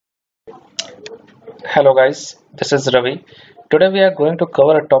Hello guys, this is Ravi. Today we are going to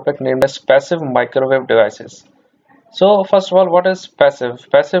cover a topic named as passive microwave devices. So first of all, what is passive?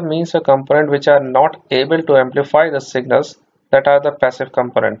 Passive means a component which are not able to amplify the signals that are the passive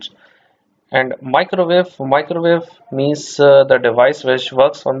components. And microwave means the device which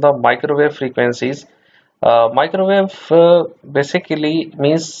works on the microwave frequencies. Microwave basically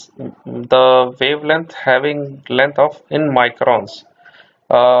means the wavelength having length of in microns,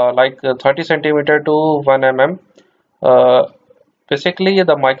 like 30 centimeter to 1 mm. Uh, Basically,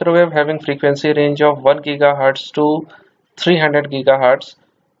 the microwave having frequency range of 1 gigahertz to 300 gigahertz.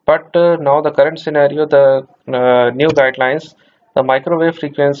 But now the current scenario, the new guidelines, the microwave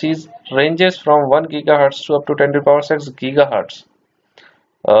frequencies ranges from 1 gigahertz to up to 10 to the power 6 gigahertz.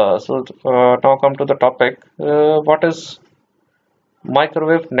 Now come to the topic. What is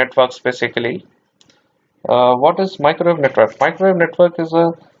microwave networks basically? What is microwave network? Microwave network is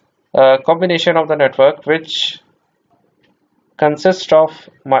a combination of the network which consists of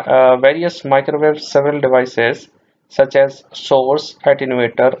various microwave several devices such as source,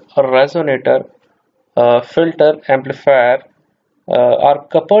 attenuator, a resonator, filter, amplifier are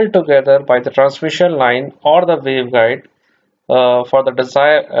coupled together by the transmission line or the waveguide for the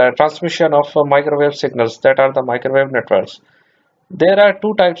desired transmission of microwave signals, that are the microwave networks. There are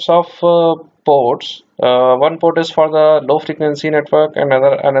two types of ports. One port is for the low frequency network and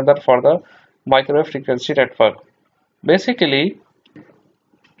another for the microwave frequency network. Basically,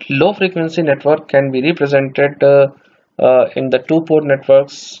 low frequency network can be represented in the two port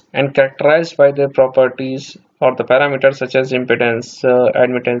networks and characterized by their properties or the parameters such as impedance,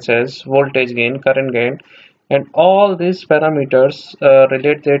 admittances, voltage gain, current gain, and all these parameters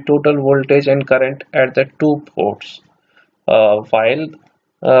relate their total voltage and current at the two ports. While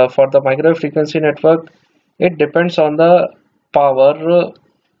for the microwave frequency network, it depends on the power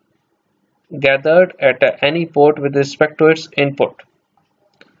gathered at any port with respect to its input.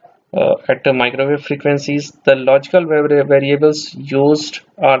 At the microwave frequencies, the logical variables used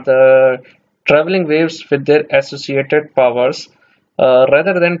are the traveling waves with their associated powers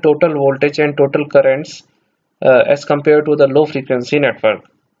rather than total voltage and total currents as compared to the low frequency network.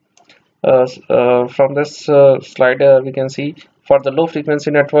 From this slide, we can see for the low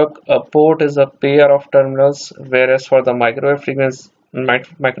frequency network, a port is a pair of terminals, whereas for the microwave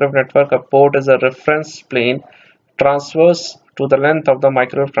network, a port is a reference plane transverse to the length of the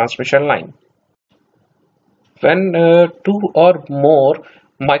microwave transmission line. When two or more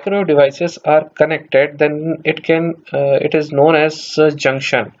microwave devices are connected, then it is known as a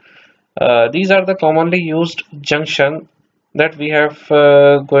junction. These are the commonly used junction that we have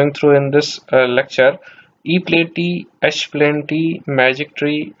going through in this lecture: E-plane T, H-plane T, magic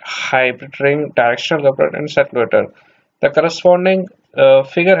tree, hybrid ring, directional coupler, and circulator. The corresponding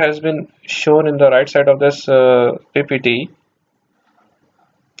figure has been shown in the right side of this PPT.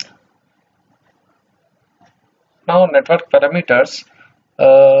 Now network parameters,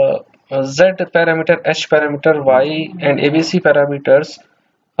 Z parameter, H parameter, Y and ABC parameters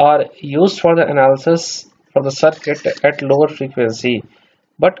are used for the analysis for the circuit at lower frequency.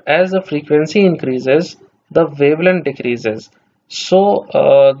 But as the frequency increases, the wavelength decreases. So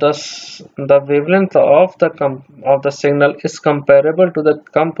the wavelength of the signal is comparable to the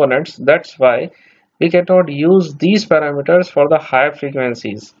components. That's why we cannot use these parameters for the higher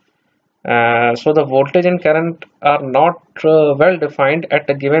frequencies. So the voltage and current are not well defined at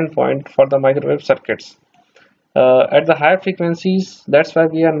a given point for the microwave circuits. At the higher frequencies, that's why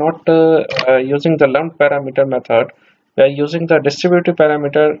we are not using the lumped parameter method. We are using the distributive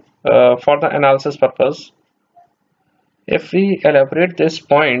parameter for the analysis purpose. If we elaborate this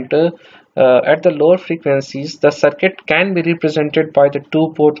point, at the lower frequencies, the circuit can be represented by the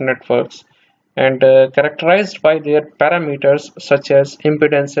two-port networks and characterized by their parameters such as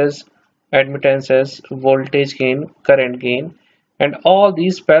impedances, admittances, voltage gain, current gain, and all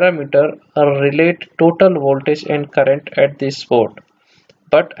these parameters relate total voltage and current at this port.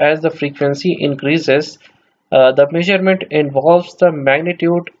 But as the frequency increases, the measurement involves the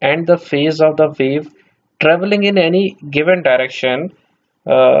magnitude and the phase of the wave traveling in any given direction,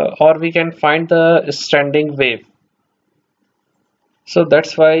 or we can find the standing wave. So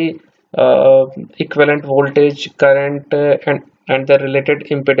that's why equivalent voltage, current, and the related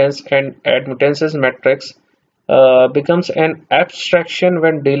impedance and admittances matrix becomes an abstraction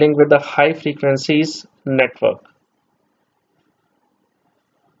when dealing with the high frequencies network.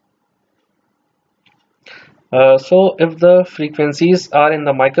 So if the frequencies are in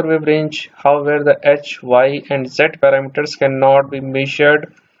the microwave range, however, the H, Y, and Z parameters cannot be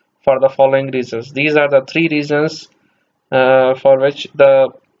measured for the following reasons. These are the three reasons for which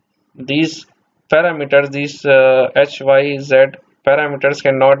these parameters, these H, Y, Z parameters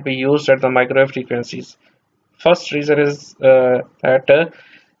cannot be used at the microwave frequencies. First reason is that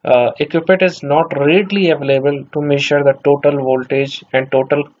equipment is not readily available to measure the total voltage and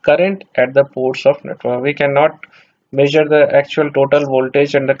total current at the ports of network. We cannot measure the actual total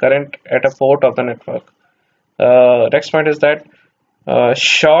voltage and the current at a port of the network. Next point is that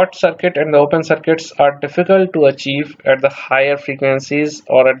short circuit and the open circuits are difficult to achieve at the higher frequencies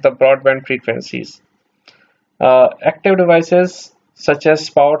or at the broadband frequencies. Active devices such as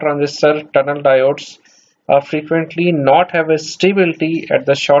power transistor, tunnel diodes frequently not have a stability at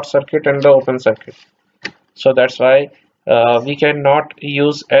the short circuit and the open circuit. So that's why we cannot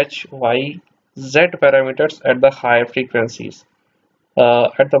use H, Y, Z parameters at the higher frequencies.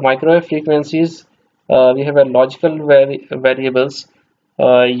 At the microwave frequencies, we have a logical variables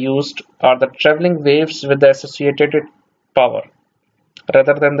used are the traveling waves with the associated power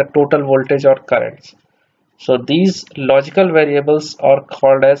rather than the total voltage or currents. So these logical variables are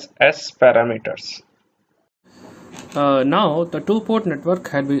called as S parameters. Now the two-port network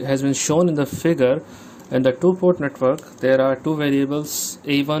has been shown in the figure. In the two-port network there are two variables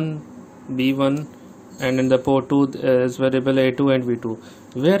A1, B1, and in the port 2 is variable A2 and V2,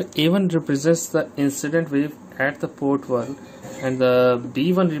 where A1 represents the incident wave at the port 1 and the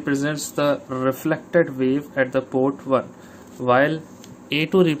B1 represents the reflected wave at the port 1, while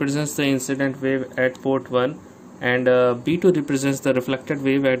A2 represents the incident wave at port 1 and B2 represents the reflected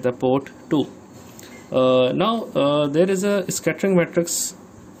wave at the port 2. Now there is a scattering matrix.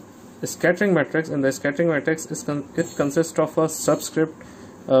 In the scattering matrix it consists of a subscript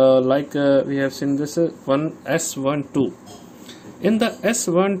we have seen this one S12. In the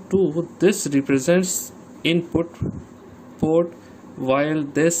S12, this represents input port, while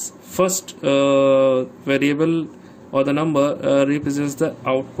this first variable or the number represents the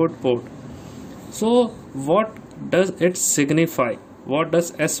output port. So what does it signify? What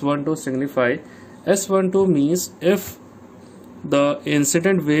does S12 signify? S12 means if the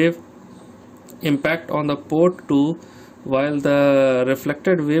incident wave impact on the port 2 while the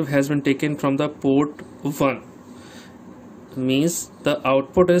reflected wave has been taken from the port 1, means the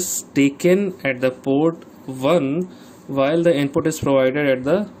output is taken at the port 1 while the input is provided at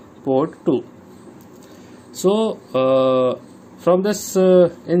the port 2. So from this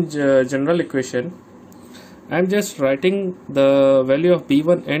in general equation I am just writing the value of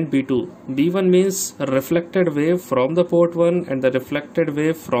B1 and B2. B1 means reflected wave from the port 1 and the reflected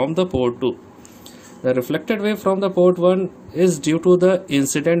wave from the port 2. The reflected wave from the port 1 is due to the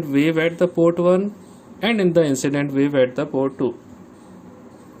incident wave at the port 1 and in the incident wave at the port 2.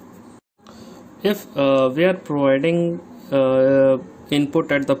 If we are providing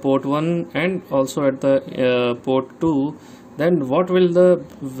input at the port 1 and also at the port 2, then what will the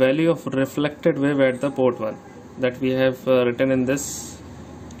value of reflected wave at the port 1 that we have written in this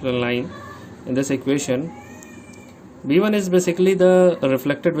line, in this equation? B1 is basically the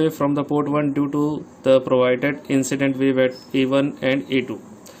reflected wave from the port 1 due to the provided incident wave at A1 and A2.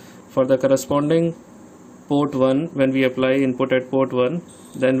 For the corresponding port 1, when we apply input at port 1,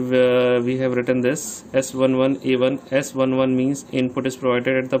 then we have written this S11 A1. S11 means input is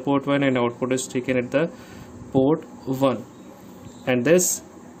provided at the port 1 and output is taken at the port 1. And this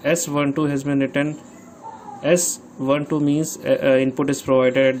S12 has been written S12 means input is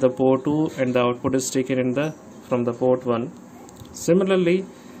provided at the port 2 and the output is taken in the from the port 1. Similarly,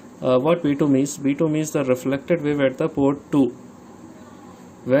 what B2 means? B2 means the reflected wave at the port 2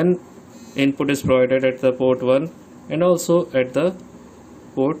 when input is provided at the port 1 and also at the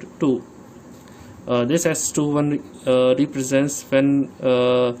port 2. This S21 represents when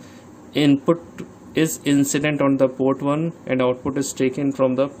input is incident on the port 1 and output is taken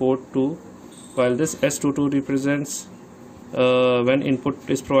from the port 2, while this S22 represents when input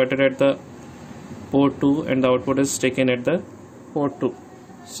is provided at the port 2 and the output is taken at the port 2,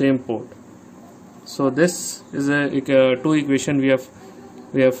 same port. So this is a two equation we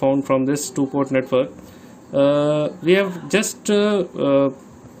have found from this two-port network. We have just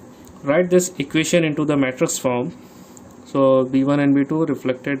write this equation into the matrix form. So B1 and B2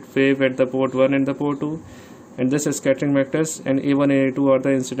 reflected wave at the port 1 and the port 2, and this is scattering matrix, and A1 and A2 are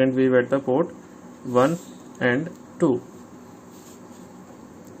the incident wave at the port 1 and 2.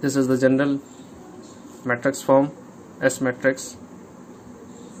 This is the general matrix form, S matrix.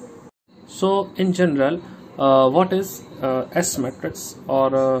 So in general, what is S matrix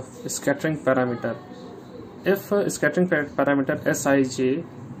or scattering parameter? If scattering parameter Sij,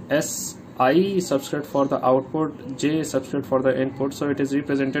 Si subscript for the output, J subscript for the input, so it is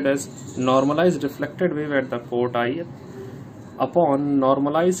represented as normalized reflected wave at the port I, upon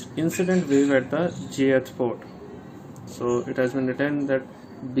normalized incident wave at the jth port. So it has been written that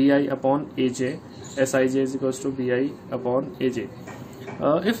Bi upon Aj, Sij is equals to Bi upon Aj.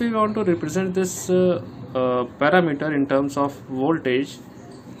 If we want to represent this parameter in terms of voltage,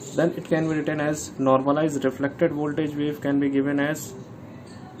 then it can be written as normalized reflected voltage wave can be given as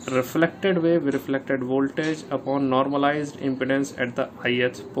reflected wave reflected voltage upon normalized impedance at the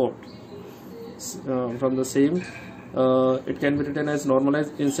ith port. From the same, it can be written as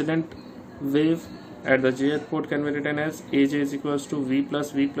normalized incident wave at the jth port can be written as Aj is equals to V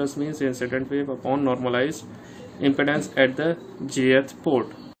plus means incident wave upon normalized impedance at the jth port.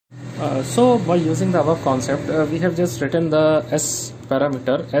 So by using the above concept, we have just written the S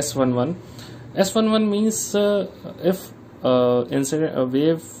parameter S11. S11 means if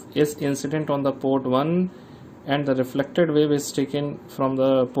wave is incident on the port 1 and the reflected wave is taken from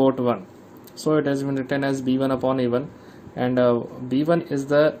the port 1. So it has been written as B1 upon A1, and B1 is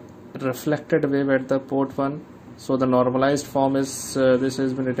the reflected wave at the port 1. So the normalized form is this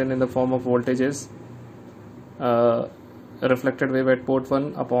has been written in the form of voltages. Reflected wave at port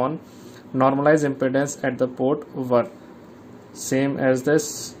 1 upon normalized impedance at the port 1. Same as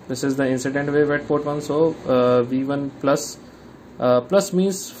this is the incident wave at port 1. So V1 plus plus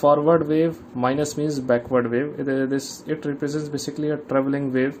means forward wave, minus means backward wave. It represents basically a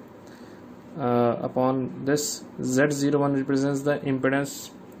traveling wave. Upon this Z01 represents the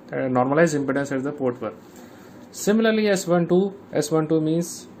impedance, normalized impedance at the port 1. Similarly, S12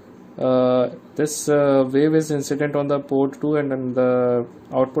 means this wave is incident on the port 2 and then the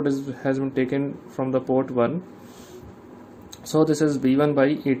output has been taken from the port 1. So this is B1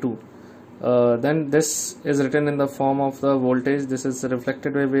 by A2. Then this is written in the form of the voltage. This is the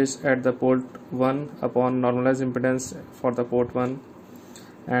reflected wave is at the port 1 upon normalized impedance for the port 1,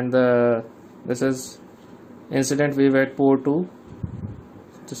 and this is incident wave at port 2.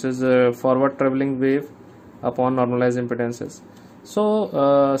 This is a forward traveling wave upon normalized impedances.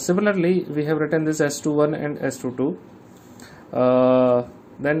 So similarly, we have written this S21 and S22.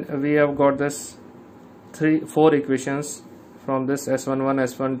 Then we have got this 4 equations from this S11,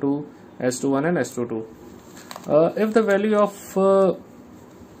 S12, S21 and S22. If the value of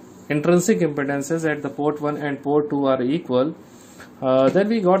intrinsic impedances at the port 1 and port 2 are equal, then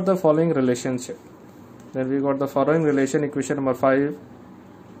we got the following relationship. Equation number 5.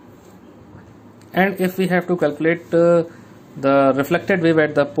 And if we have to calculate the reflected wave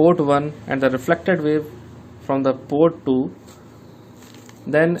at the port 1 and the reflected wave from the port 2,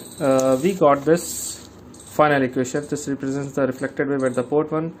 then we got this final equation. This represents the reflected wave at the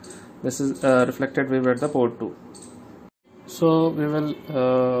port 1. This is reflected wave at the port 2. So we will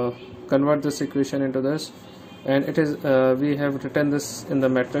convert this equation into this, and it is we have written this in the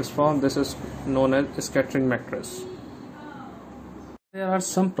matrix form. This is known as scattering matrix. There are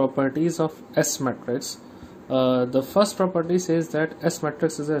some properties of S matrix. The first property says that S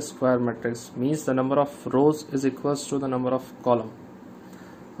matrix is a square matrix, means the number of rows is equals to the number of column.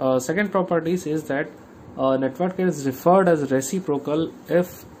 Second property says that a network is referred as reciprocal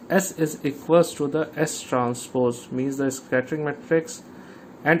if S is equals to the S transpose, means the scattering matrix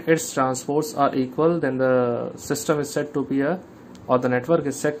and its transpose are equal, then the system is said to be the network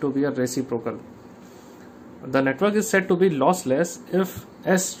is said to be a reciprocal. The network is said to be lossless if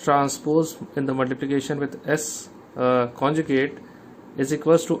S transpose in the multiplication with S conjugate is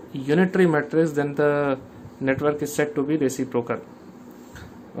equals to unitary matrix, then the network is said to be reciprocal.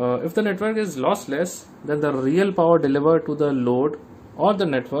 If the network is lossless, then the real power delivered to the load or the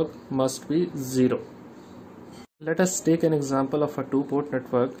network must be 0. Let us take an example of a two-port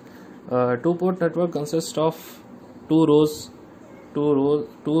network. Two-port network consists of two rows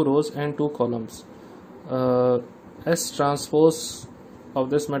and 2 columns. S transpose of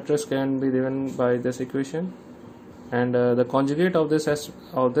this matrix can be given by this equation, and the conjugate of this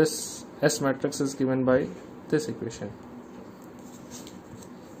S matrix is given by this equation.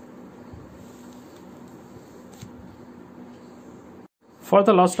 For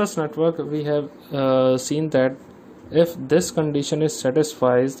the lossless network, we have seen that if this condition is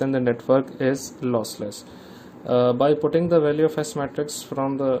satisfied, then the network is lossless. By putting the value of S matrix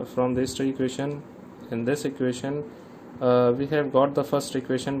from these two equations in this equation, we have got the first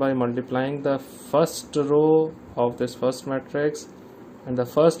equation by multiplying the first row of this first matrix and the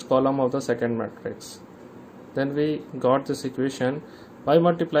first column of the second matrix. Then we got this equation by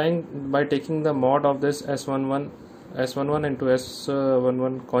taking the mod of this S11 into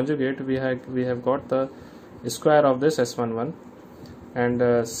S11 conjugate. We have got the square of this S11,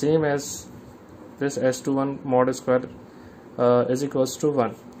 and same as this S21 mod square is equals to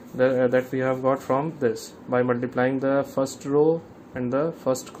 1. that we have got from this by multiplying the first row and the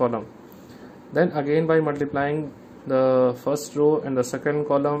first column. Then again by multiplying the first row and the second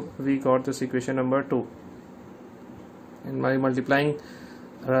column, we got this equation number 2. And by multiplying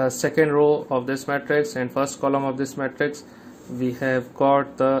second row of this matrix and first column of this matrix, we have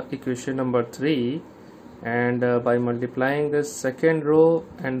got the equation number 3. And by multiplying this second row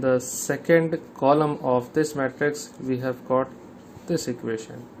and the second column of this matrix, we have got this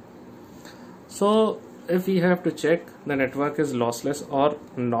equation. So if we have to check the network is lossless or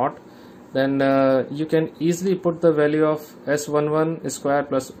not, then you can easily put the value of S11 square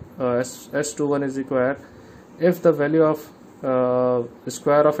plus S21 is equal. If the value of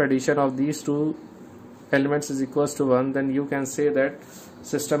square of addition of these two elements is equals to 1, then you can say that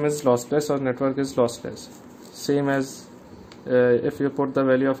system is lossless or network is lossless. Same as if you put the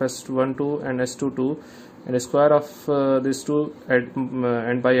value of S12 and S22 and the square of these two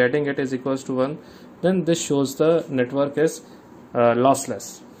and by adding it is equals to 1, then this shows the network is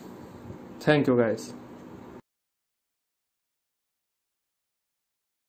lossless. Thank you guys.